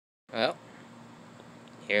Well,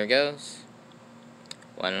 here goes.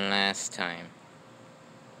 One last time.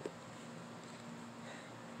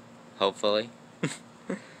 Hopefully.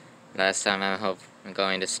 Last time I'm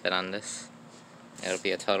going to spit on this. It'll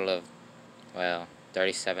be a total of, well,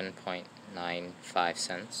 37.95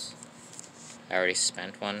 cents. I already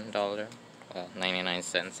spent $1. Well, 99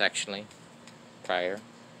 cents actually. Prior.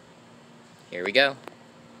 Here we go.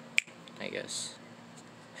 I guess.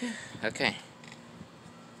 Okay.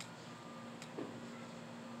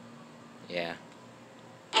 Yeah.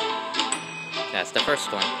 That's the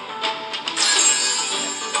first one. The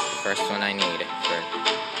first one I need for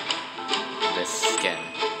this skin.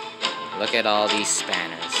 Look at all these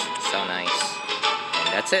spanners. So nice.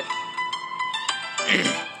 And that's it.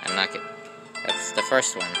 I'm not kidding. That's the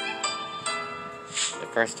first one. The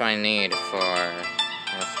first one I need for...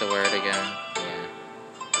 What's the word again? Yeah.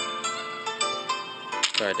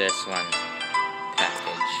 For this one.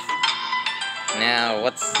 Package. Now,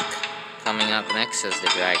 what's coming up next is the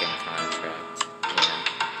Dragon contract. Yeah.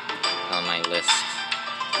 On my list.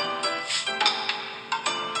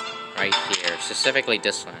 Right here. Specifically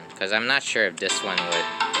this one. Because I'm not sure if this one would...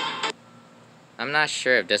 I'm not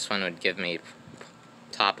sure if this one would give me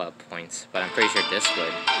top-up points. But I'm pretty sure this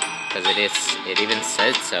would. Because it even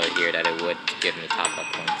said so here that it would give me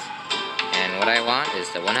top-up points. And what I want is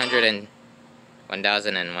the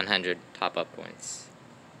 1,100 top-up points.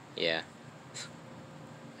 Yeah.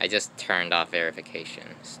 I just turned off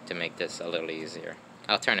verifications to make this a little easier.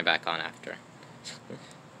 I'll turn it back on after.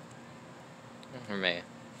 Or may.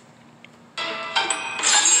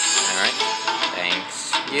 Alright.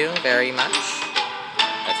 Thanks you very much.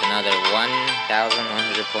 That's another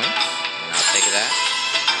 1,100 points. And I'll take that.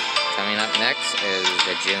 Coming up next is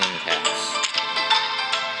the June pass.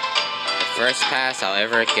 The first pass I'll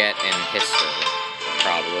ever get in history.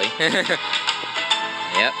 Probably.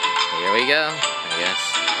 Yep. Here we go. I guess.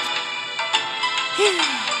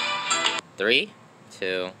 3,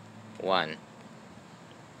 2, 1.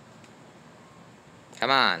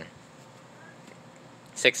 Come on.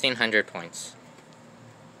 1,600 points.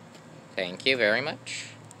 Thank you very much.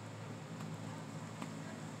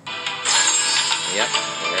 Yep,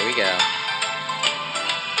 there we go.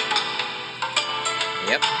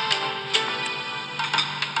 Yep.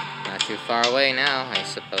 Not too far away now, I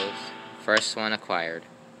suppose. First one acquired.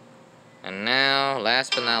 And now,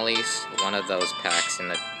 last but not least, one of those packs in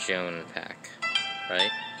the June pack.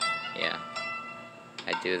 Right? Yeah.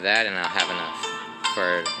 I do that and I'll have enough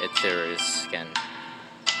for Itsuru's skin.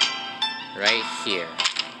 Right here.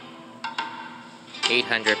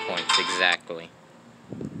 800 points, exactly.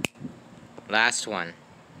 Last one.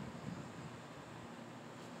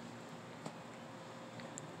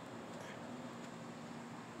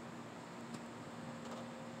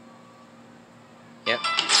 Yep.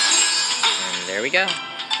 And there we go.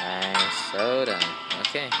 I'm so done.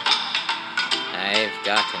 Okay. I've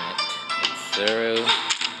gotten it. Itsuru.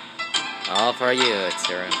 All for you,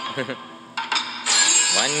 Itsuru.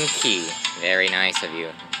 One key. Very nice of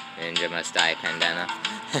you. Ninja must die, Pandana.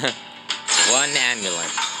 One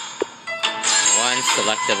amulet. One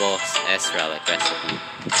selectable S-Relic recipe.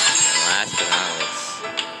 And last but not least,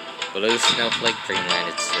 blue SnowFlake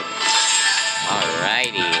Dreamland Itsuru.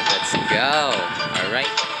 Alrighty, let's go.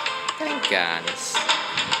 Alright. Thank goodness.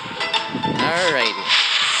 Alrighty.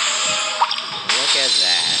 Look at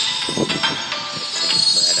that. It's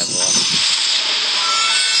incredible.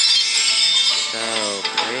 So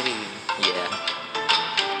pretty. Yeah.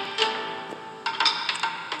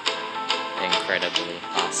 Incredibly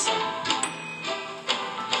awesome.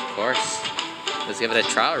 Of course. Let's give it a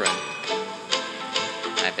trial run.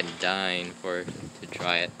 I've been dying to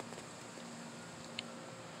try it.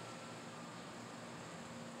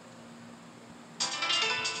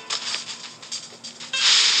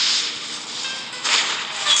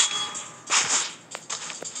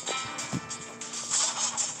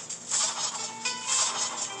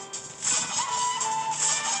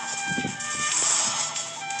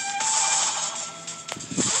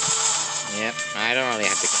 Yep, I don't really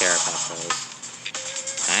have to care about those.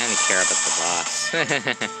 I only care about the boss.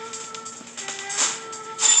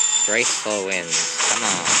 Graceful winds, come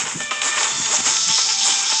on.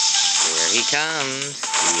 Here he comes.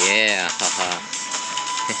 Yeah, haha.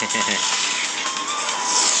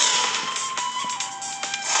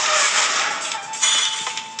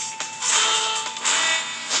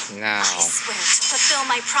 Now. I swear to fulfill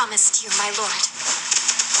my promise to you, my lord.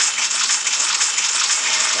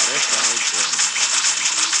 Butterfly Dream.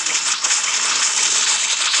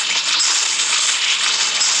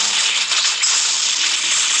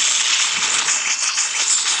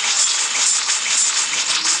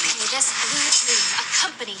 this blue dream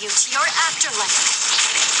accompany you to your afterlife.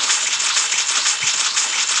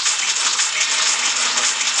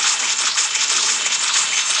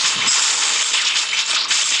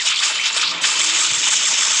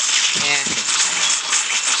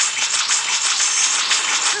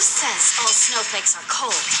 Who says all snowflakes are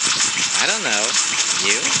cold? I don't know.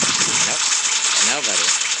 You? Nope. Nobody.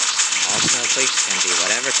 All snowflakes can be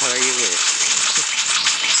whatever color you wish.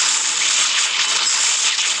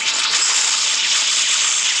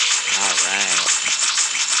 Alright.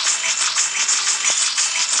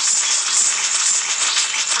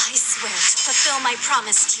 I swear to fulfill my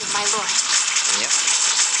promise to you, my lord. Yep.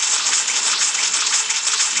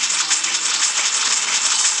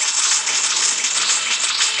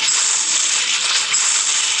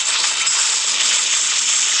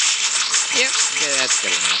 Yep, yeah, that's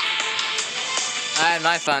good enough. I had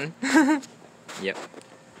my fun. Yep.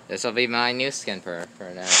 This will be my new skin for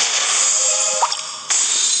now.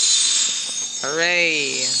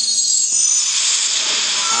 Hooray!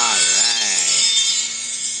 Alright.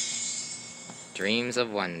 Dreams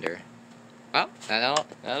of Wonder. Well,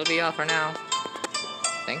 that'll be all for now.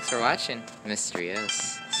 Thanks for watching. Mystery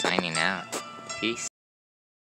is signing out. Peace.